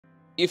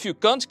If you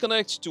can't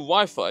connect to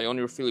Wi-Fi on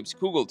your Philips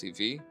Google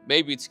TV,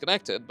 maybe it's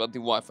connected but the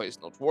Wi-Fi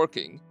is not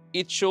working,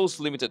 it shows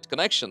limited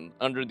connection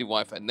under the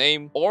Wi-Fi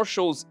name or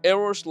shows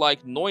errors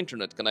like no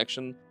internet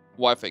connection,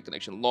 Wi-Fi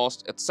connection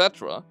lost,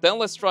 etc., then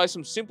let's try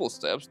some simple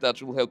steps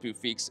that will help you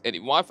fix any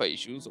Wi-Fi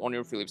issues on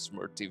your Philips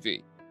Smart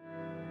TV.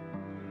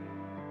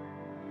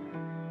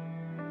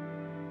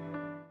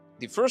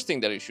 The first thing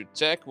that you should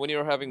check when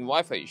you're having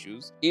Wi-Fi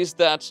issues is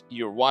that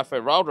your Wi-Fi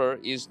router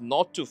is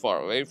not too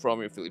far away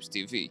from your Philips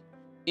TV.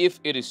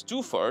 If it is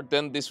too far,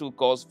 then this will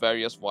cause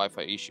various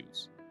Wi-Fi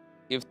issues.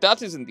 If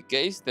that isn't the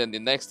case, then the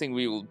next thing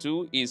we will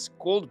do is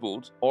cold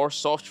boot or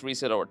soft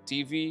reset our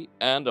TV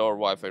and our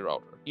Wi-Fi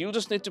router. You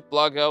just need to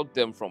plug out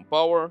them from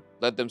power,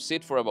 let them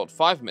sit for about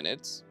 5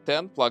 minutes,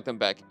 then plug them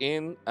back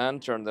in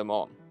and turn them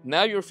on.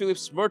 Now your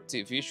Philips Smart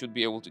TV should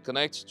be able to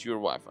connect to your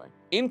Wi-Fi.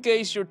 In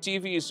case your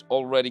TV is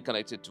already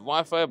connected to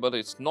Wi-Fi but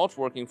it's not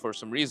working for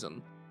some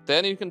reason,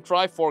 then you can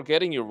try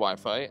forgetting your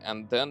Wi-Fi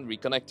and then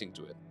reconnecting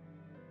to it.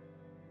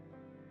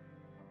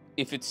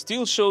 If it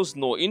still shows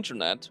no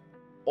internet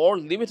or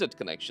limited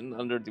connection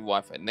under the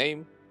Wi-Fi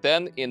name,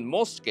 then in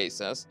most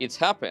cases it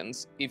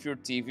happens if your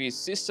TV's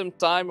system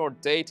time or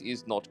date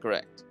is not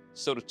correct.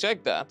 So to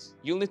check that,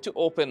 you'll need to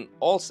open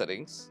all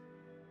settings,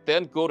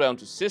 then go down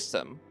to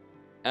System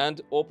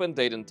and open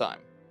Date and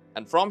Time.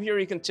 And from here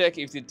you can check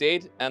if the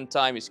date and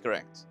time is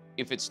correct.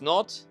 If it's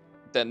not,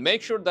 then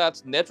make sure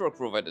that network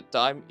provided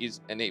time is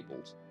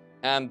enabled.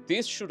 And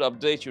this should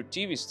update your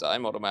TV's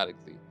time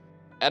automatically.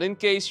 And in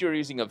case you're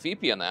using a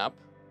VPN app,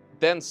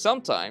 then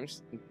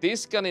sometimes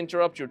this can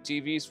interrupt your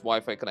TV's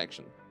Wi-Fi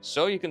connection.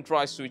 So you can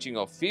try switching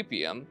off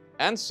VPN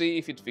and see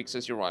if it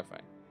fixes your Wi-Fi.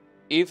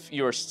 If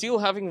you're still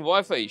having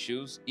Wi-Fi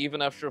issues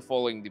even after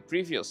following the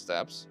previous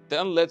steps,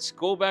 then let's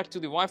go back to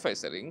the Wi-Fi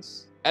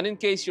settings. And in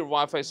case your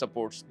Wi-Fi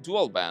supports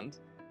dual band,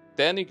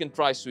 then you can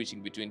try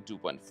switching between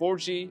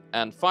 2.4G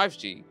and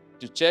 5G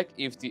to check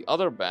if the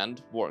other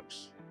band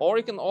works. Or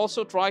you can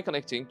also try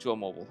connecting to a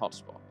mobile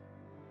hotspot.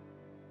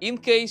 In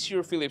case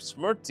your Philips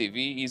Smart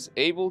TV is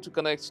able to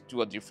connect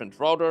to a different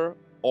router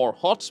or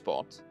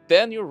hotspot,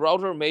 then your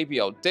router may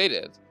be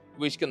outdated,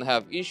 which can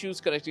have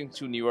issues connecting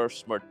to newer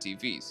smart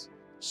TVs.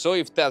 So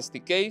if that's the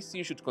case,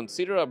 you should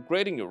consider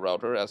upgrading your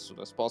router as soon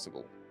as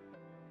possible.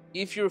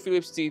 If your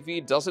Philips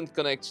TV doesn't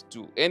connect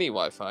to any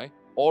Wi-Fi,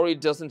 or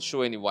it doesn't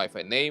show any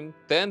Wi-Fi name,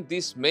 then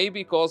this may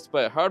be caused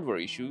by a hardware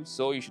issue,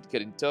 so you should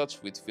get in touch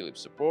with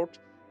Philips support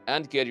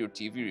and get your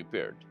TV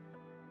repaired.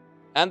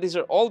 And these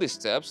are all the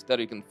steps that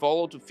you can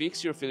follow to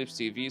fix your Philips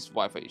TV's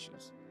Wi-Fi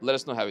issues. Let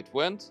us know how it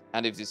went,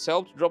 and if this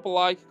helped, drop a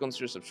like,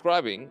 consider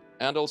subscribing,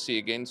 and I'll see you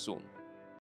again soon.